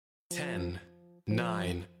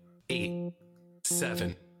9, 8,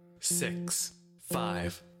 7, 6,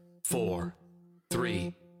 5, 4,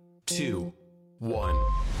 3, 2, 1.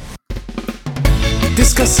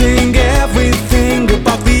 Discussing everything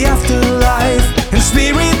about the afterlife and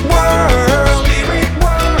spirit world.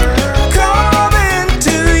 Coming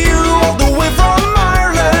to you all the way from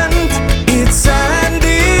Ireland, it's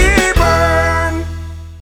Sandie, Byrne.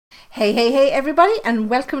 Hey everybody, and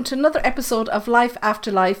welcome to another episode of Life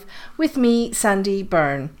After Life with me, Sandie,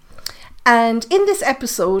 Byrne. And in this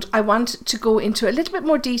episode, I want to go into a little bit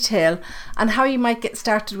more detail on how you might get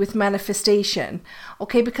started with manifestation.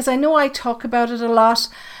 Okay, because I know I talk about it a lot,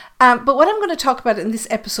 but what I'm going to talk about in this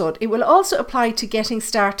episode, it will also apply to getting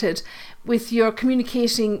started with your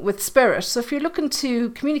communicating with spirit. So if you're looking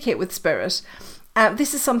to communicate with spirit,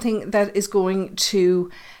 this is something that is going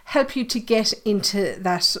to help you to get into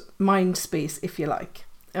that mind space, if you like.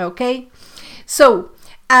 Okay, so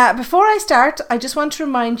before I start, I just want to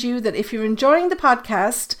remind you that if you're enjoying the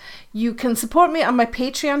podcast, you can support me on my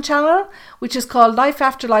Patreon channel, which is called Life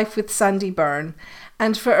After Life with Sandie Byrne.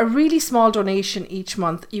 And for a really small donation each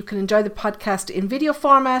month, you can enjoy the podcast in video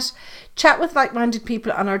format, chat with like-minded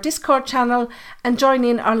people on our Discord channel, and join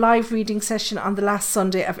in our live reading session on the last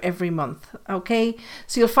Sunday of every month. Okay,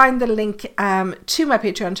 so you'll find the link to my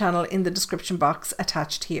Patreon channel in the description box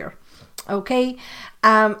attached here. Okay,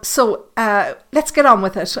 so let's get on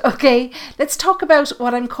with it. Okay, let's talk about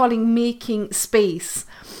what I'm calling making space.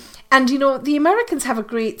 And you know, the Americans have a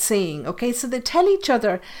great saying, okay, so they tell each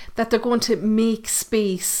other that they're going to make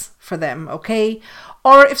space for them, okay?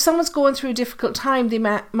 Or if someone's going through a difficult time, they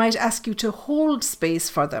might ask you to hold space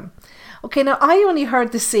for them. Okay, now I only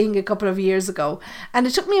heard this saying a couple of years ago, and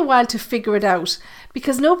it took me a while to figure it out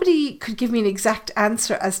because nobody could give me an exact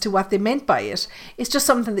answer as to what they meant by it. It's just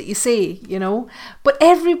something that you say, you know, but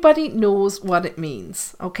everybody knows what it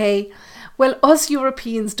means, okay? Well, us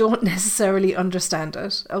Europeans don't necessarily understand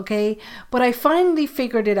it, okay? But I finally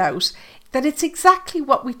figured it out, that it's exactly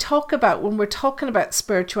what we talk about when we're talking about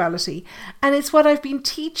spirituality. And it's what I've been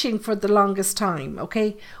teaching for the longest time,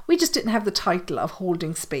 okay? We just didn't have the title of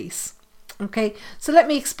holding space, okay? So let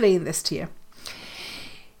me explain this to you.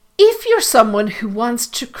 If you're someone who wants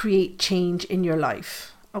to create change in your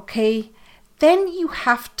life, okay, then you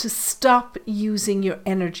have to stop using your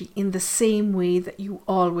energy in the same way that you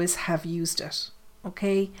always have used it,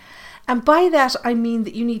 okay? And by that, I mean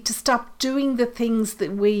that you need to stop doing the things the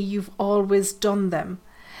way you've always done them.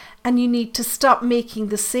 And you need to stop making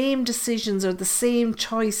the same decisions or the same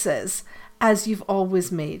choices as you've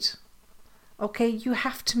always made, okay? You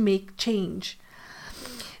have to make change.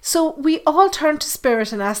 So we all turn to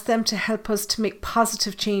spirit and ask them to help us to make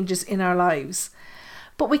positive changes in our lives.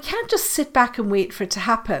 But we can't just sit back and wait for it to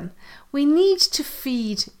happen. We need to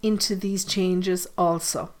feed into these changes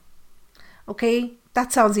also. Okay,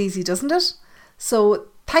 that sounds easy, doesn't it? So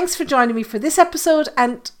thanks for joining me for this episode.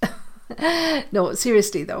 And no,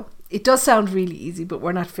 seriously though, it does sound really easy, but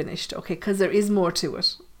we're not finished, okay? Because there is more to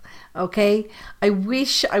it, okay? I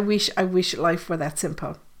wish life were that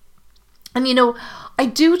simple. And you know, I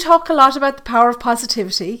do talk a lot about the power of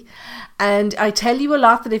positivity, and I tell you a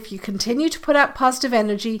lot that if you continue to put out positive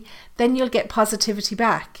energy, then you'll get positivity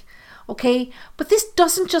back. Okay, but this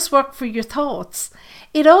doesn't just work for your thoughts.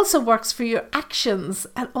 It also works for your actions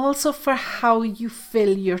and also for how you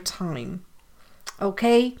fill your time.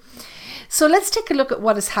 Okay, so let's take a look at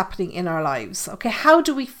what is happening in our lives. Okay, how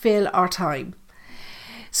do we fill our time?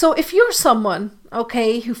 So if you're someone,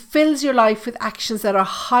 okay, who fills your life with actions that are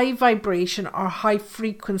high vibration or high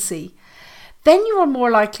frequency, then you are more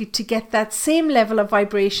likely to get that same level of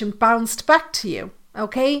vibration bounced back to you,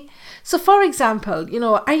 okay? So for example, you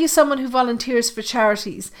know, are you someone who volunteers for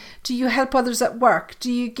charities? Do you help others at work? Do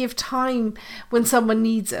you give time when someone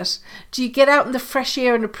needs it? Do you get out in the fresh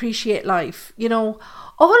air and appreciate life? You know,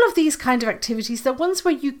 all of these kind of activities, they're ones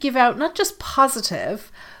where you give out not just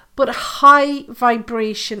positive, but high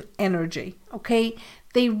vibration energy, okay?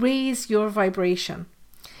 They raise your vibration.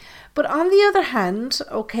 But on the other hand,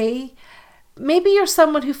 okay, maybe you're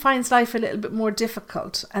someone who finds life a little bit more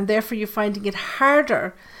difficult and therefore you're finding it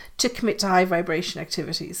harder to commit to high vibration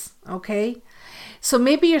activities, okay? So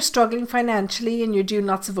maybe you're struggling financially and you're doing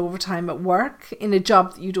lots of overtime at work in a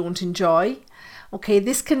job that you don't enjoy. Okay,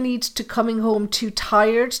 this can lead to coming home too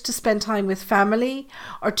tired to spend time with family,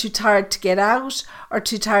 or too tired to get out, or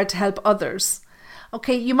too tired to help others.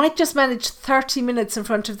 Okay, you might just manage 30 minutes in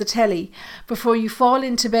front of the telly before you fall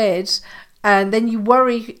into bed, and then you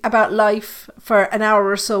worry about life for an hour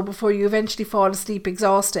or so before you eventually fall asleep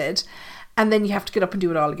exhausted, and then you have to get up and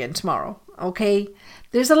do it all again tomorrow. okay?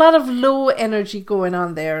 There's a lot of low energy going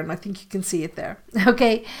on there, and I think you can see it there,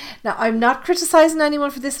 okay? Now, I'm not criticizing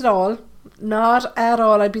anyone for this at all. Not at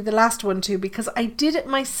all. I'd be the last one to, because I did it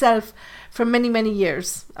myself for many, many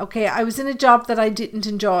years, okay? I was in a job that I didn't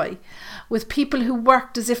enjoy, with people who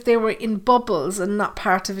worked as if they were in bubbles and not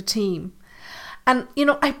part of a team. And, you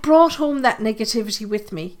know, I brought home that negativity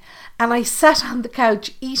with me, and I sat on the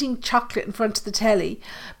couch eating chocolate in front of the telly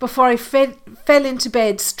before I fell into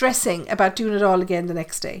bed stressing about doing it all again the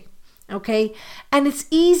next day, okay? And it's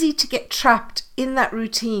easy to get trapped in that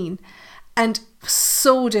routine, and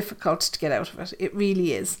so difficult to get out of it. It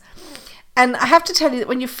really is. And I have to tell you that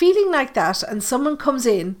when you're feeling like that and someone comes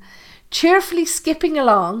in cheerfully skipping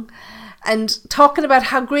along and talking about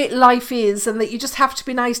how great life is and that you just have to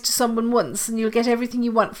be nice to someone once and you'll get everything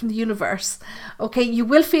you want from the universe, okay, you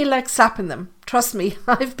will feel like slapping them. Trust me,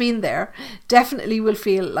 I've been there. Definitely will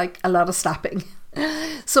feel like a lot of slapping.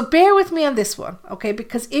 So bear with me on this one, okay,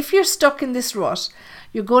 because if you're stuck in this rut,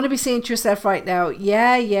 you're going to be saying to yourself right now,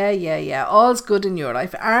 yeah, all's good in your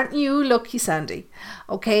life. Aren't you lucky, Sandie?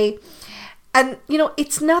 Okay, and you know,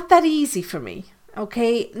 it's not that easy for me,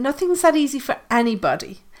 okay? Nothing's that easy for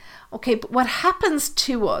anybody. Okay, but what happens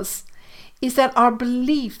to us is that our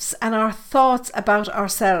beliefs and our thoughts about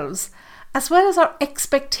ourselves, as well as our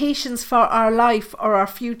expectations for our life or our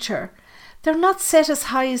future, they're not set as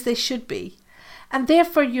high as they should be. And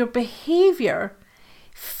therefore your behaviour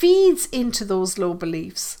feeds into those low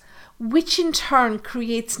beliefs, which in turn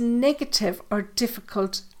creates negative or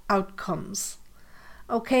difficult outcomes.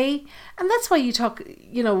 Okay, and that's why you talk,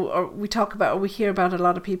 you know, or we talk about, or we hear about a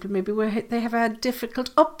lot of people maybe where they have had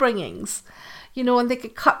difficult upbringings, you know, and they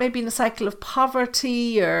get caught maybe in a cycle of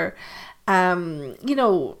poverty or, you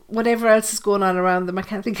know, whatever else is going on around them. I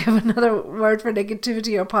can't think of another word for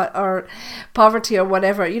negativity or poverty or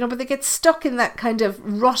whatever, you know, but they get stuck in that kind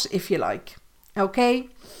of rut, if you like. Okay.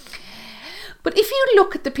 But if you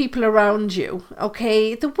look at the people around you,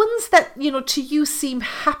 okay, the ones that, you know, to you seem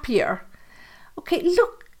happier, okay,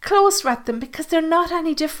 look closer at them because they're not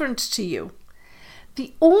any different to you.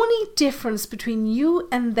 The only difference between you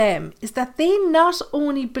and them is that they not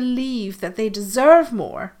only believe that they deserve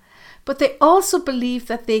more, but they also believe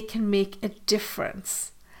that they can make a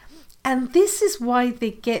difference. And this is why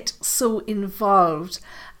they get so involved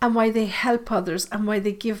and why they help others and why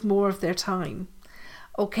they give more of their time.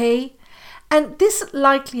 Okay? And this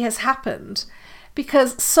likely has happened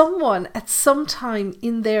because someone at some time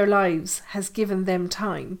in their lives has given them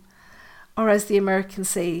time. Or as the Americans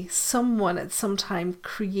say, someone at some time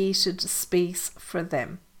created space for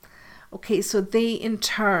them. Okay, so they in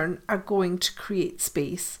turn are going to create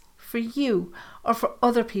space for you or for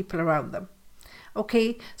other people around them.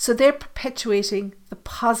 Okay, so they're perpetuating the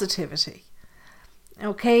positivity.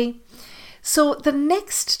 Okay, so the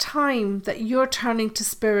next time that you're turning to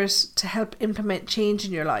Spirit to help implement change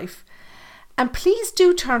in your life, and please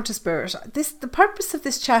do turn to Spirit. The purpose of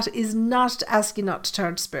this chat is not to ask you not to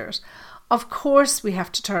turn to Spirit. Of course we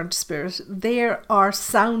have to turn to Spirit. They're our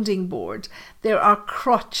sounding board. They're our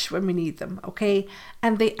crutch when we need them, okay?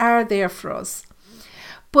 And they are there for us.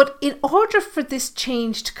 But in order for this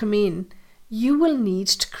change to come in, you will need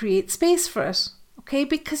to create space for it, okay?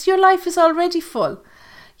 Because your life is already full.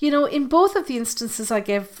 You know, in both of the instances I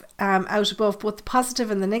gave out above, both the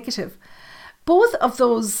positive and the negative, both of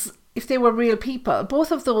those, if they were real people,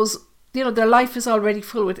 both of those, you know, their life is already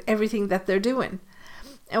full with everything that they're doing.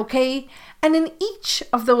 Okay? And in each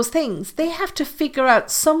of those things, they have to figure out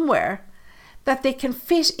somewhere that they can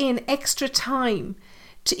fit in extra time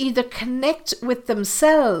to either connect with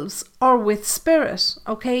themselves or with Spirit.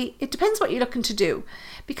 Okay? It depends what you're looking to do.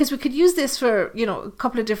 Because we could use this for, you know, a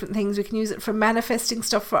couple of different things. We can use it for manifesting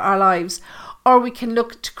stuff for our lives, or we can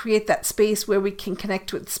look to create that space where we can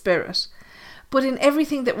connect with Spirit. But in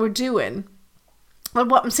everything that we're doing, well,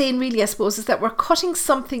 what I'm saying really, I suppose, is that we're cutting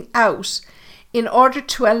something out in order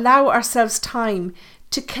to allow ourselves time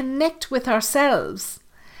to connect with ourselves,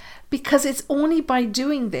 because it's only by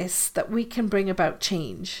doing this that we can bring about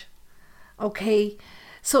change. Okay,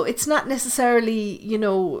 so it's not necessarily,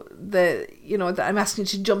 that I'm asking you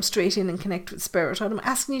to jump straight in and connect with Spirit. What I'm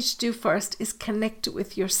asking you to do first is connect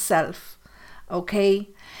with yourself. Okay,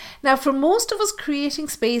 now for most of us, creating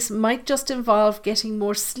space might just involve getting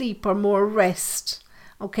more sleep or more rest.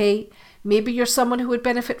 Okay, maybe you're someone who would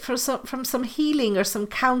benefit from some healing or some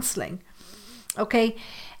counselling. Okay,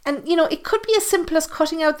 and it could be as simple as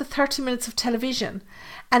cutting out the 30 minutes of television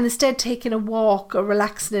and instead taking a walk or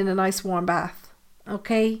relaxing in a nice warm bath.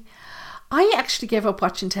 Okay, I actually gave up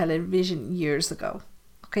watching television years ago.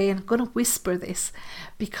 Okay, and I'm going to whisper this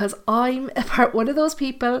because I'm one of those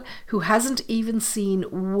people who hasn't even seen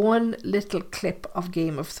one little clip of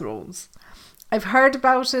Game of Thrones. I've heard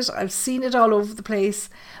about it, I've seen it all over the place,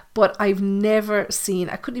 but I've never seen,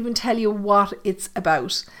 I couldn't even tell you what it's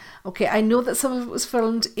about. Okay, I know that some of it was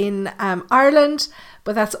filmed in Ireland,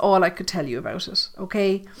 but that's all I could tell you about it.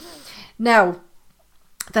 Okay, now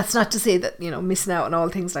that's not to say that, missing out on all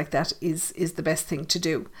things like that is the best thing to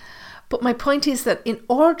do. But my point is that in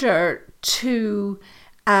order to,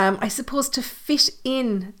 I suppose, to fit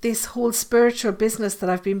in this whole spiritual business that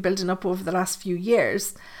I've been building up over the last few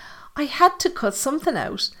years, I had to cut something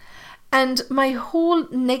out. And my whole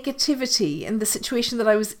negativity in the situation that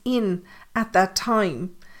I was in at that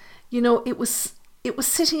time, it was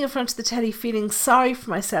sitting in front of the telly feeling sorry for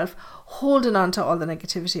myself, holding on to all the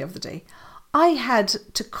negativity of the day. I had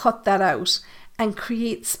to cut that out and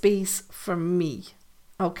create space for me.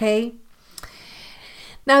 Okay?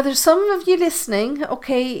 Now, there's some of you listening,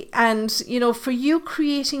 okay, and, for you,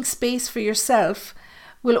 creating space for yourself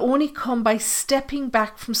will only come by stepping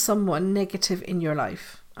back from someone negative in your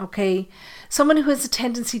life, okay? Someone who has a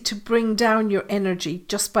tendency to bring down your energy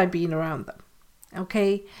just by being around them,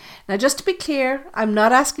 okay? Now, just to be clear, I'm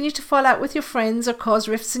not asking you to fall out with your friends or cause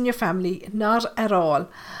rifts in your family, not at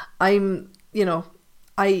all. I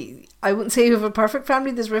wouldn't say we have a perfect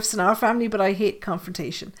family, there's rifts in our family, but I hate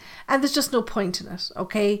confrontation. And there's just no point in it,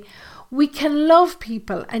 okay? We can love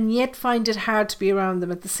people and yet find it hard to be around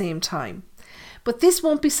them at the same time. But this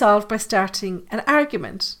won't be solved by starting an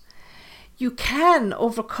argument. You can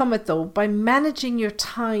overcome it though by managing your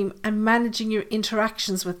time and managing your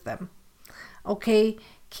interactions with them. Okay?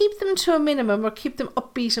 Keep them to a minimum or keep them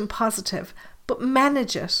upbeat and positive, but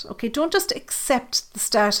manage it. Okay? Don't just accept the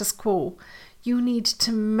status quo. You need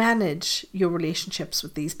to manage your relationships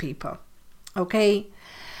with these people. Okay?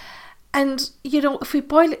 And, if we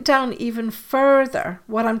boil it down even further,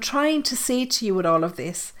 what I'm trying to say to you with all of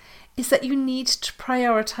this is that you need to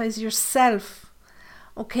prioritize yourself.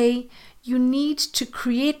 Okay? You need to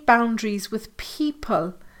create boundaries with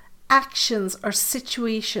people, actions, or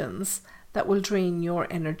situations that will drain your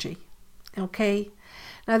energy. Okay?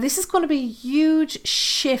 Now, this is going to be a huge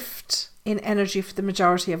shift in energy for the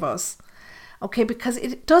majority of us. Okay, because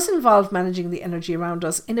it does involve managing the energy around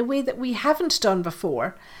us in a way that we haven't done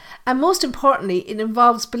before. And most importantly, it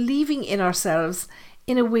involves believing in ourselves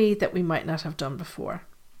in a way that we might not have done before.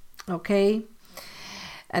 Okay?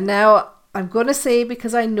 And now I'm going to say,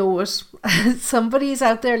 because I know it, somebody's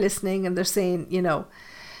out there listening and they're saying,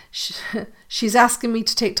 she's asking me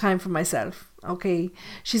to take time for myself. Okay?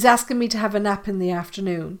 She's asking me to have a nap in the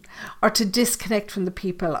afternoon or to disconnect from the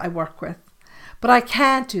people I work with. But I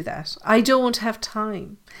can't do that. I don't have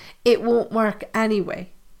time. It won't work anyway.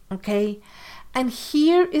 Okay? And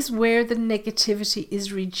here is where the negativity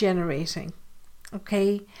is regenerating.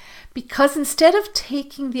 Okay? Because instead of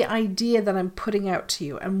taking the idea that I'm putting out to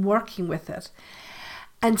you and working with it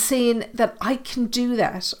and saying that I can do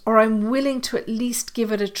that or I'm willing to at least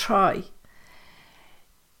give it a try,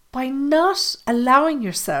 by not allowing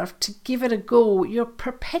yourself to give it a go, you're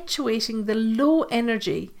perpetuating the low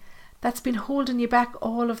energy that's been holding you back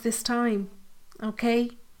all of this time, okay?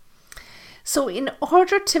 So in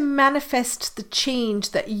order to manifest the change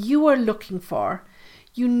that you are looking for,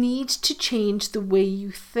 you need to change the way you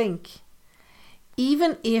think.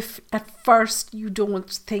 Even if at first you don't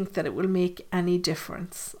think that it will make any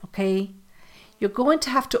difference, okay? You're going to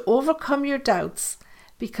have to overcome your doubts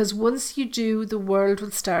because once you do, the world will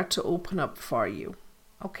start to open up for you.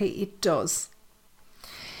 Okay, it does.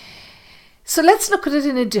 So let's look at it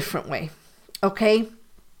in a different way, okay?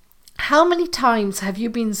 How many times have you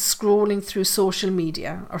been scrolling through social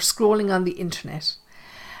media or scrolling on the internet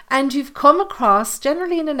and you've come across,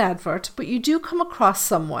 generally in an advert, but you do come across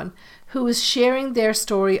someone who is sharing their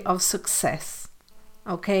story of success,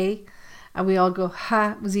 okay? And we all go,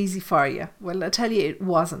 it was easy for you. Well, I tell you, it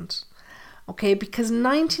wasn't, okay? Because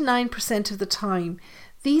 99% of the time,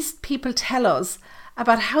 these people tell us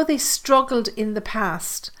about how they struggled in the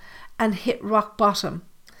past and hit rock bottom.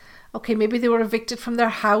 Okay, maybe they were evicted from their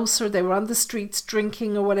house or they were on the streets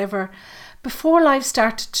drinking or whatever before life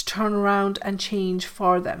started to turn around and change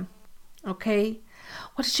for them. Okay?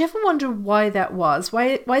 Well, did you ever wonder why that was?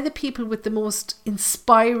 Why the people with the most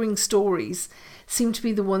inspiring stories seem to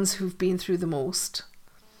be the ones who've been through the most?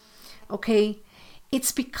 Okay?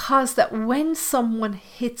 It's because that when someone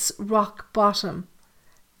hits rock bottom,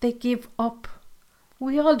 they give up.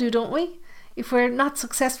 We all do, don't we? If we're not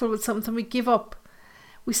successful with something, we give up.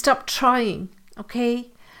 We stop trying,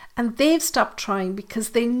 okay? And they've stopped trying because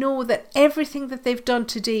they know that everything that they've done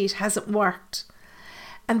to date hasn't worked.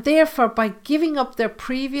 And therefore, by giving up their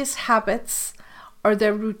previous habits or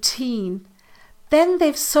their routine, then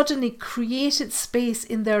they've suddenly created space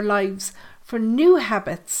in their lives for new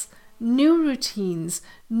habits, new routines,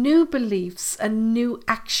 new beliefs, and new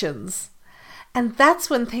actions. And that's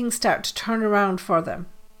when things start to turn around for them,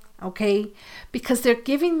 okay? Because they're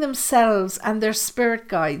giving themselves and their spirit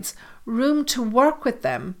guides room to work with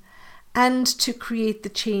them and to create the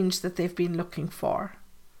change that they've been looking for.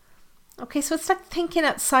 Okay, so it's like thinking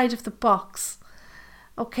outside of the box.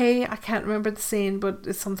 Okay, I can't remember the saying, but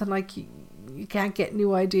it's something like you can't get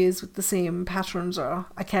new ideas with the same patterns, or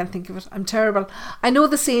I can't think of it. I'm terrible. I know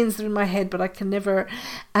the sayings that are in my head, but I can never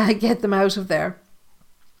get them out of there.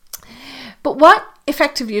 But what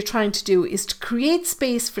effectively you're trying to do is to create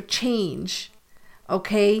space for change,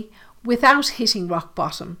 okay, without hitting rock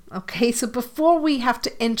bottom. Okay, so before we have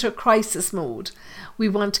to enter crisis mode, we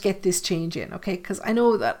want to get this change in, okay, because I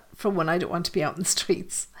know that for one, I don't want to be out in the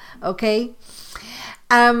streets, okay.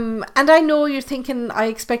 And I know you're thinking, I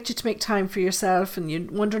expect you to make time for yourself, and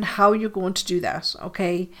you're wondering how you're going to do that,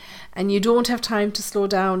 okay? And you don't have time to slow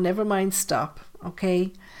down, never mind stop,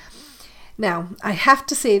 okay? Now, I have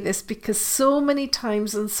to say this because so many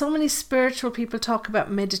times and so many spiritual people talk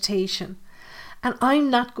about meditation, and I'm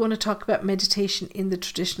not going to talk about meditation in the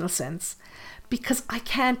traditional sense because I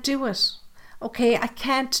can't do it, okay? I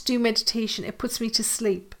can't do meditation. It puts me to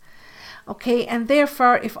sleep. Okay, and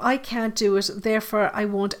therefore, if I can't do it, therefore I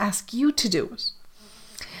won't ask you to do it.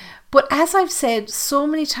 But as I've said so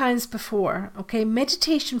many times before, okay,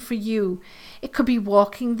 meditation for you, it could be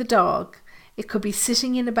walking the dog, it could be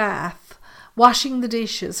sitting in a bath, washing the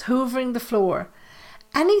dishes, hoovering the floor,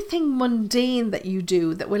 anything mundane that you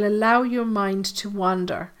do that will allow your mind to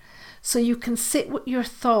wander, so you can sit with your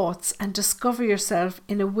thoughts and discover yourself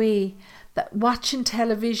in a way that watching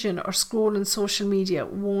television or scrolling social media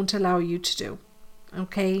won't allow you to do,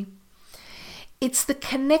 okay? It's the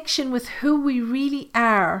connection with who we really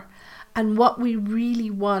are and what we really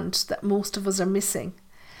want that most of us are missing,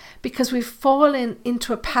 because we've fallen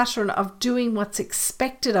into a pattern of doing what's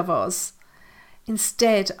expected of us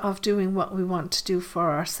instead of doing what we want to do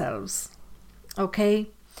for ourselves, okay?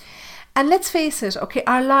 And let's face it, okay,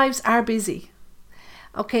 our lives are busy.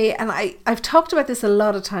 Okay, and I've talked about this a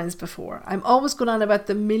lot of times before. I'm always going on about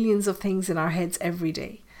the millions of things in our heads every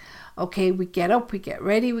day. Okay, we get up, we get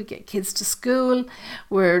ready, we get kids to school,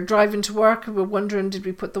 we're driving to work, and we're wondering, did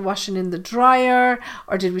we put the washing in the dryer,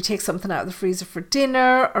 or did we take something out of the freezer for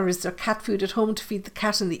dinner, or is there cat food at home to feed the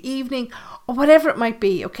cat in the evening, or whatever it might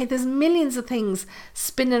be. Okay, there's millions of things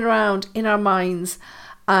spinning around in our minds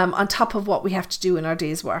on top of what we have to do in our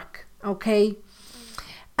day's work. Okay,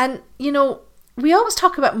 and you know, we always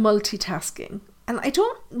talk about multitasking, and I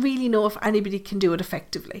don't really know if anybody can do it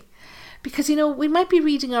effectively. Because, you know, we might be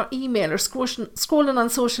reading our email or scrolling on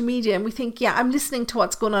social media and we think, yeah, I'm listening to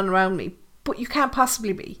what's going on around me, but you can't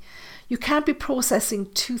possibly be. You can't be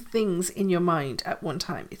processing two things in your mind at one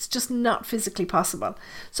time. It's just not physically possible.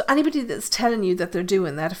 So anybody that's telling you that they're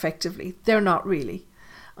doing that effectively, they're not really.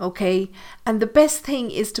 Okay, and the best thing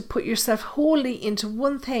is to put yourself wholly into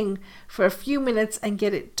one thing for a few minutes and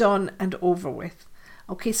get it done and over with.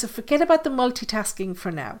 Okay, so forget about the multitasking for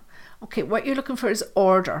now. Okay, what you're looking for is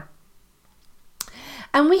order.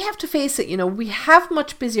 And we have to face it, you know, we have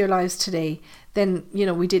much busier lives today than, you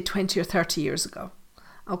know, we did 20 or 30 years ago.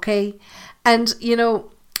 Okay, and, you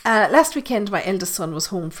know, last weekend my eldest son was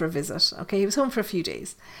home for a visit. Okay, he was home for a few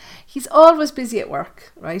days. He's always busy at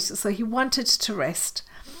work, right? So he wanted to rest.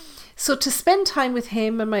 So to spend time with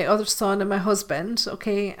him and my other son and my husband,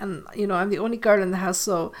 okay, and, you know, I'm the only girl in the house,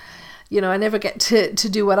 so, you know, I never get to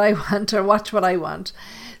do what I want or watch what I want.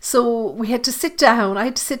 So we had to sit down, I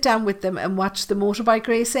had to sit down with them and watch the motorbike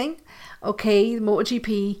racing, okay, the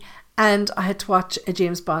MotoGP, and I had to watch a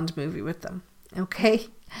James Bond movie with them, okay.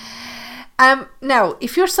 Now,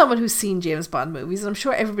 if you're someone who's seen James Bond movies, and I'm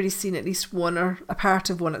sure everybody's seen at least one or a part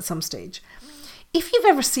of one at some stage, if you've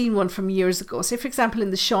ever seen one from years ago, say for example in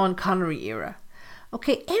the Sean Connery era,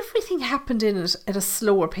 okay, everything happened in it at a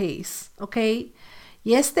slower pace, okay?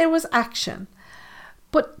 Yes, there was action,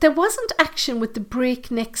 but there wasn't action with the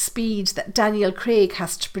breakneck speed that Daniel Craig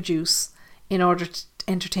has to produce in order to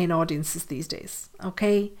entertain audiences these days,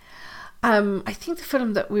 okay? I think the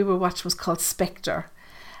film that we were watching was called Spectre,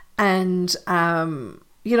 and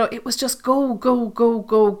you know, it was just go, go, go,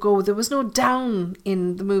 go, go. There was no down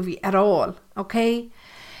in the movie at all, okay?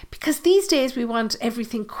 Because these days we want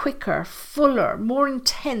everything quicker, fuller, more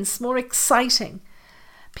intense, more exciting.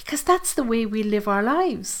 Because that's the way we live our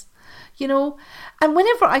lives, you know? And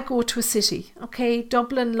whenever I go to a city, okay,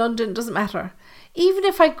 Dublin, London, doesn't matter. Even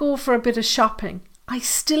if I go for a bit of shopping, I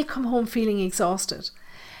still come home feeling exhausted.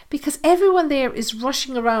 because everyone there is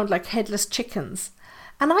rushing around like headless chickens.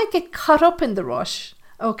 And I get caught up in the rush,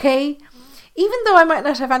 okay? Even though I might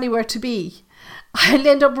not have anywhere to be, I'll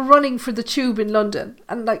end up running for the tube in London.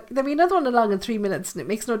 And like, there'll be another one along in 3 minutes and it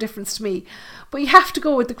makes no difference to me. But you have to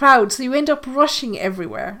go with the crowd, so you end up rushing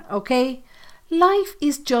everywhere, okay? Life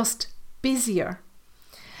is just busier.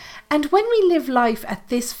 And when we live life at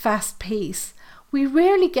this fast pace, we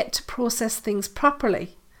rarely get to process things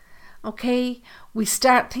properly. Okay, we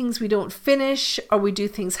start things we don't finish, or we do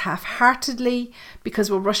things half-heartedly because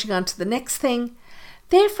we're rushing on to the next thing.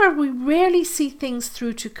 Therefore, we rarely see things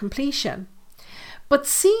through to completion. But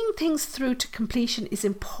seeing things through to completion is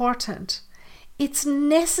important. It's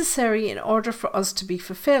necessary in order for us to be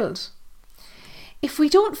fulfilled. If we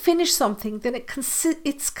don't finish something, then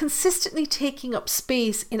it's consistently taking up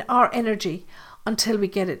space in our energy until we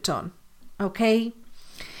get it done. Okay?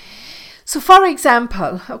 So for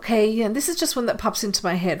example, okay, and this is just one that pops into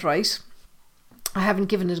my head, right? I haven't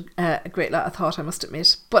given it a great lot of thought, I must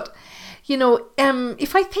admit. But, you know,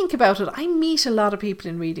 if I think about it, I meet a lot of people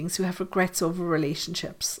in readings who have regrets over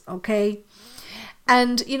relationships, okay?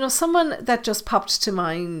 And, you know, someone that just popped to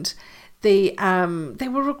mind, they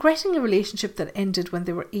were regretting a relationship that ended when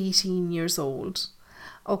they were 18 years old,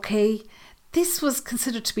 okay? This was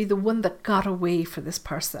considered to be the one that got away for this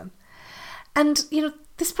person. And, you know,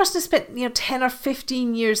 this person has spent, 10 or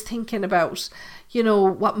 15 years thinking about,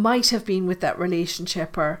 what might have been with that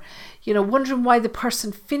relationship, or, wondering why the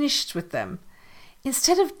person finished with them,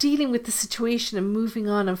 instead of dealing with the situation and moving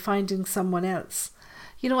on and finding someone else.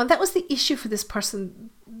 And that was the issue for this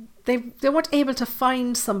person. They weren't able to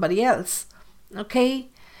find somebody else. Okay?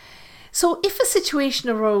 So if a situation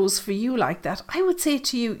arose for you like that, I would say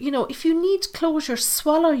to you, if you need closure,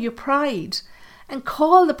 swallow your pride and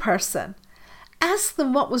call the person. Ask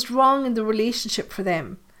them what was wrong in the relationship for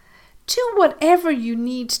them. Do whatever you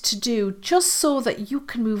need to do just so that you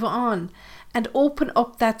can move on and open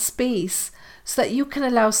up that space so that you can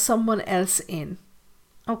allow someone else in.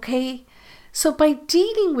 Okay? So by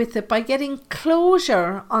dealing with it, by getting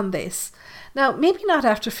closure on this, now maybe not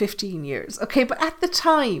after 15 years, okay, but at the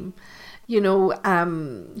time,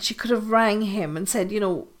 she could have rang him and said,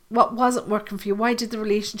 what wasn't working for you? Why did the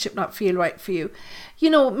relationship not feel right for you?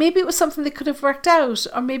 Maybe it was something that could have worked out,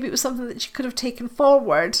 or maybe it was something that she could have taken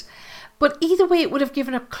forward. But either way, it would have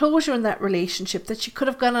given her closure in that relationship, that she could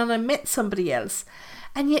have gone on and met somebody else.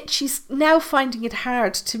 And yet she's now finding it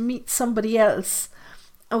hard to meet somebody else,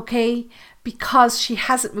 okay, because she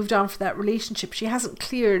hasn't moved on for that relationship. She hasn't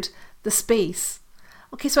cleared the space.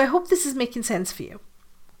 Okay, so I hope this is making sense for you.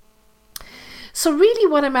 So really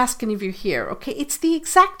what I'm asking of you here, okay, it's the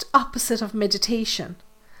exact opposite of meditation.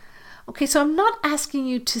 Okay, so I'm not asking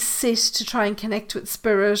you to sit to try and connect with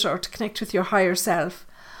spirit or to connect with your higher self.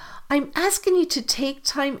 I'm asking you to take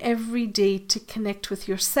time every day to connect with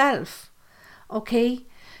yourself. Okay,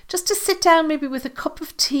 just to sit down maybe with a cup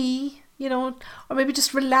of tea, or maybe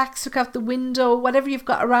just relax, look out the window, whatever you've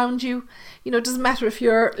got around you. It doesn't matter if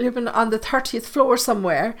you're living on the 30th floor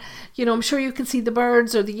somewhere. I'm sure you can see the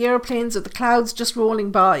birds or the airplanes or the clouds just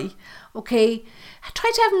rolling by. Okay,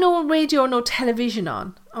 try to have no radio, no television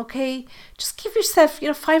on. Okay, just give yourself,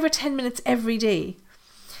 5 or 10 minutes every day.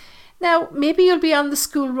 Now, maybe you'll be on the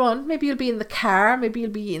school run, maybe you'll be in the car, maybe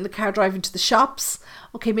you'll be in the car driving to the shops.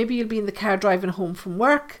 Okay, maybe you'll be in the car driving home from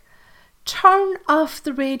work. Turn off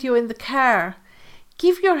the radio in the car.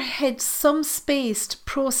 Give your head some space to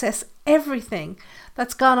process everything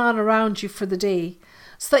that's gone on around you for the day,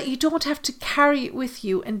 so that you don't have to carry it with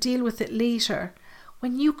you and deal with it later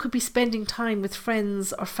when you could be spending time with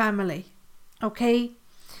friends or family. Okay?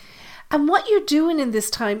 And what you're doing in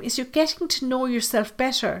this time is you're getting to know yourself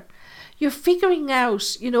better. You're figuring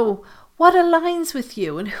out, what aligns with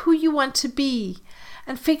you and who you want to be,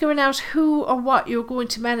 and figuring out who or what you're going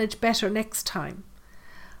to manage better next time.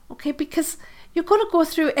 Okay, because you're going to go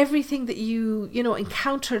through everything that you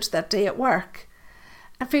encountered that day at work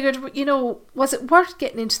and figured, was it worth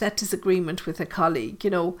getting into that disagreement with a colleague?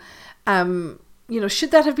 Should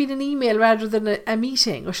that have been an email rather than a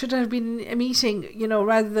meeting? Or should it have been a meeting,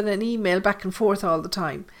 rather than an email back and forth all the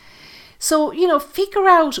time? So, figure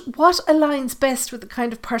out what aligns best with the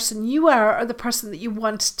kind of person you are or the person that you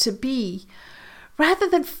want to be, rather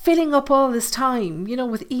than filling up all this time,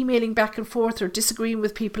 with emailing back and forth or disagreeing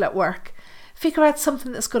with people at work. Figure out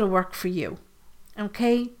something that's going to work for you.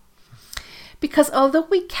 Okay? Because although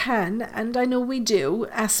we can, and I know we do,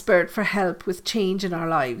 ask Spirit for help with change in our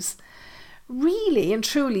lives, really and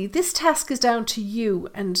truly, this task is down to you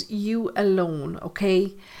and you alone,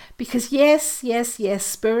 okay? Because yes,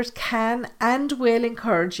 Spirit can and will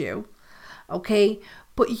encourage you, okay?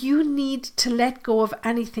 but you need to let go of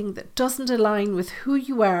anything that doesn't align with who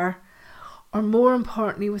you are, or more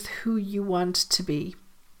importantly, with who you want to be.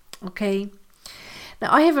 Okay?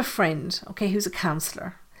 Now, I have a friend, okay, who's a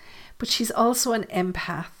counsellor, but she's also an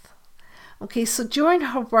empath. Okay, so during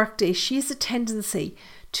her workday, she has a tendency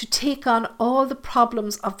to take on all the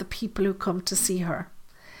problems of the people who come to see her.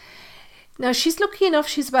 Now, she's lucky enough,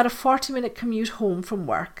 she's about a 40-minute commute home from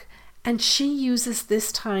work, and she uses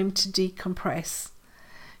this time to decompress.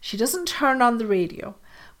 She doesn't turn on the radio,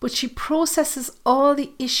 but she processes all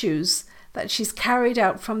the issues that she's carried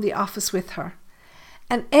out from the office with her.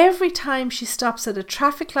 And every time she stops at a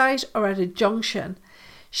traffic light or at a junction,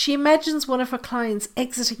 she imagines one of her clients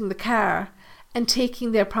exiting the car and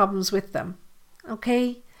taking their problems with them.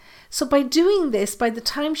 Okay? So by doing this, by the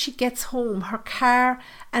time she gets home, her car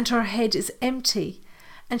and her head is empty,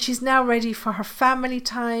 and she's now ready for her family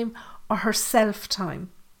time or her self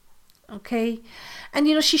time. Okay? And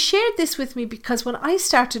you know, she shared this with me because when I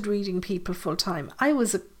started reading people full time, I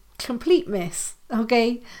was a complete mess.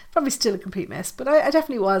 Okay? Probably still a complete mess, but I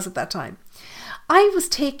definitely was at that time. I was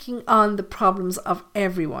taking on the problems of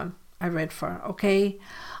everyone I read for. Okay?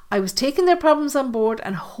 I was taking their problems on board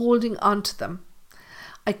and holding on to them.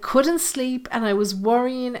 I couldn't sleep, and I was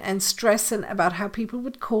worrying and stressing about how people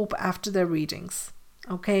would cope after their readings.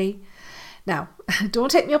 Okay? Now,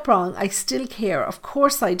 don't take me up wrong, I still care, of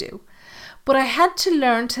course I do. But I had to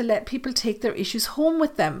learn to let people take their issues home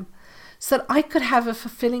with them so that I could have a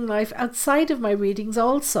fulfilling life outside of my readings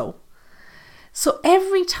also. So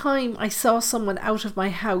every time I saw someone out of my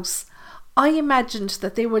house, I imagined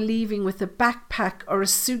that they were leaving with a backpack or a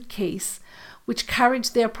suitcase which carried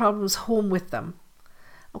their problems home with them.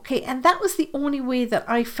 Okay, and that was the only way that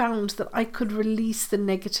I found that I could release the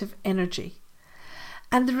negative energy.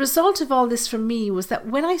 And the result of all this for me was that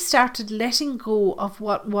when I started letting go of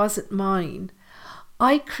what wasn't mine,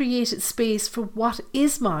 I created space for what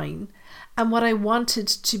is mine and what I wanted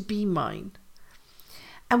to be mine.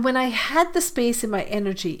 And when I had the space in my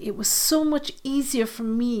energy, it was so much easier for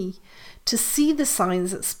me to see the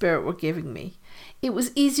signs that Spirit were giving me. It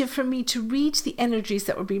was easier for me to read the energies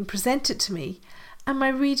that were being presented to me, and my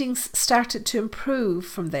readings started to improve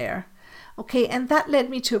from there. Okay, and that led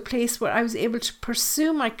me to a place where I was able to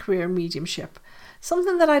pursue my career in mediumship,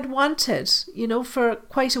 something that I'd wanted, you know, for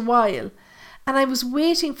quite a while. And I was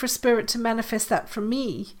waiting for Spirit to manifest that for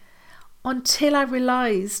me until I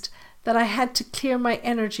realized that I had to clear my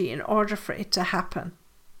energy in order for it to happen.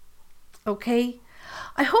 Okay?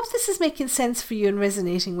 I hope this is making sense for you and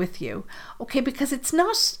resonating with you. Okay, because it's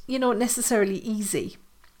not, you know, necessarily easy.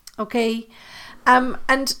 Okay?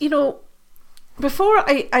 And, you know, before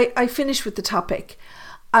I finish with the topic,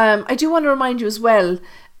 I do want to remind you as well,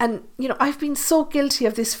 and, you know, I've been so guilty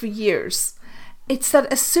of this for years. It's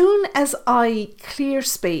that as soon as I clear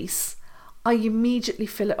space, I immediately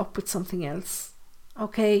fill it up with something else.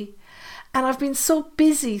 Okay? And I've been so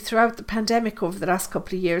busy throughout the pandemic over the last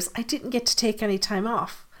couple of years, I didn't get to take any time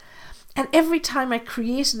off. And every time I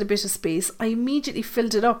created a bit of space, I immediately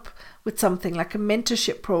filled it up with something like a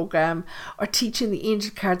mentorship program or teaching the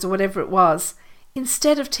angel cards or whatever it was,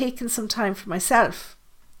 instead of taking some time for myself.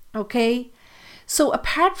 Okay? So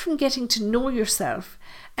apart from getting to know yourself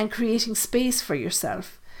and creating space for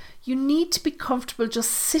yourself, you need to be comfortable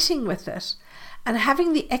just sitting with it and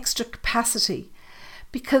having the extra capacity,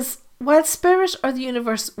 because while Spirit or the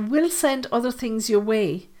universe will send other things your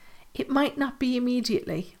way, it might not be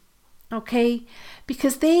immediately. Okay?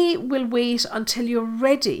 Because they will wait until you're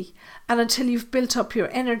ready and until you've built up your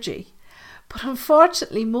energy. But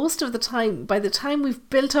unfortunately, most of the time, by the time we've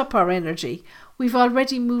built up our energy, we've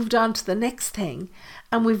already moved on to the next thing,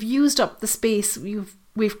 and we've used up the space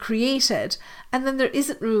we've created, and then there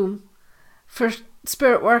isn't room for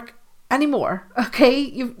Spirit work anymore. Okay?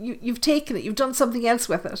 You've taken it, you've done something else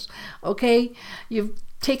with it. Okay? You've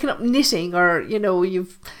taken up knitting, or, you know,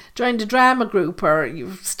 you've joined a drama group, or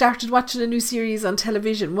you've started watching a new series on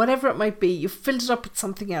television, whatever it might be. You've filled it up with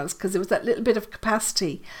something else because there was that little bit of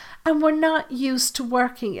capacity, and we're not used to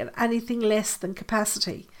working at anything less than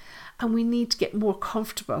capacity, and we need to get more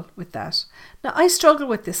comfortable with that. Now, I struggle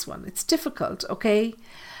with this one. It's difficult. Okay?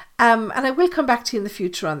 And I will come back to you in the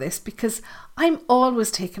future on this, because I'm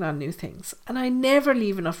always taking on new things and I never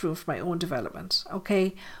leave enough room for my own development.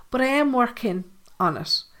 Okay? But I am working on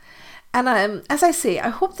it. And as I say, I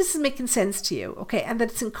hope this is making sense to you, okay, and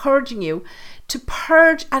that it's encouraging you to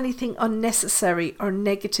purge anything unnecessary or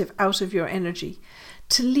negative out of your energy,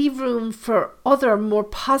 to leave room for other more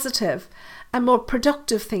positive and more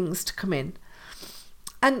productive things to come in.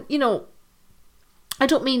 And, you know, I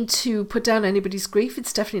don't mean to put down anybody's grief.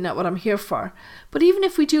 It's definitely not what I'm here for. But even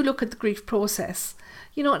if we do look at the grief process,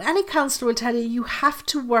 You know, and any counsellor will tell you, you have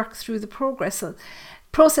to work through the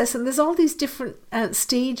process, and there's all these different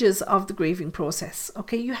stages of the grieving process.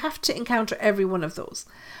 Okay, you have to encounter every one of those.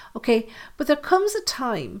 Okay, but there comes a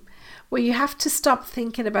time where you have to stop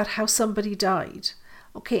thinking about how somebody died,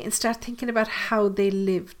 okay, and start thinking about how they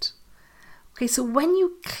lived. Okay, so when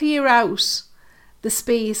you clear out the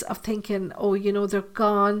space of thinking, oh, you know, they're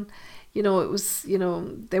gone, you know, it was, you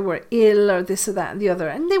know, they were ill or this or that and the other,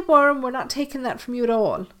 and they were, and we're not taking that from you at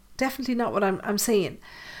all. Definitely not what I'm saying.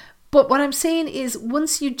 But what I'm saying is,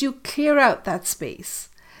 once you do clear out that space,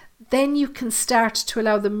 then you can start to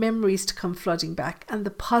allow the memories to come flooding back and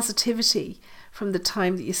the positivity from the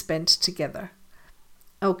time that you spent together.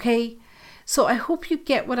 Okay? So I hope you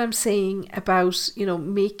get what I'm saying about, you know,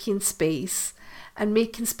 making space and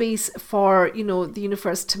making space for, you know, the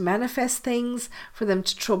universe to manifest things, for them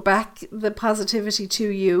to throw back the positivity to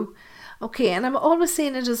you. Okay, and I'm always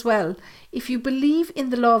saying it as well. If you believe in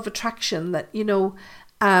the law of attraction, that, you know,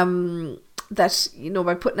 that, you know,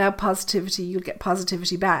 by putting out positivity, you'll get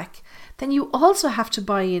positivity back, then you also have to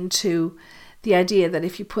buy into the idea that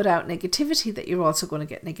if you put out negativity, that you're also going to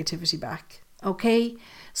get negativity back. Okay?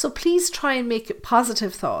 So please try and make it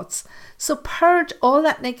positive thoughts. So purge all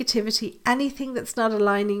that negativity, anything that's not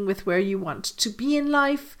aligning with where you want to be in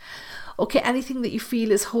life. Okay, anything that you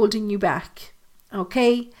feel is holding you back.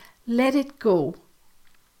 Okay? Let it go.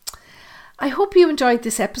 I hope you enjoyed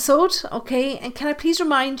this episode, okay? And can I please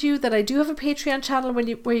remind you that I do have a Patreon channel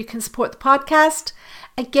where you can support the podcast.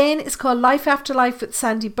 Again, it's called Life After Life with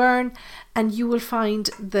Sandie Byrne, and you will find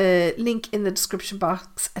the link in the description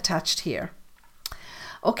box attached here.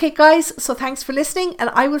 Okay, guys, so thanks for listening, and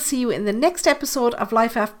I will see you in the next episode of the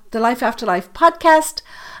Life After Life podcast.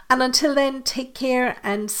 And until then, take care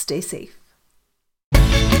and stay safe.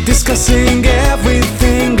 Discussing everything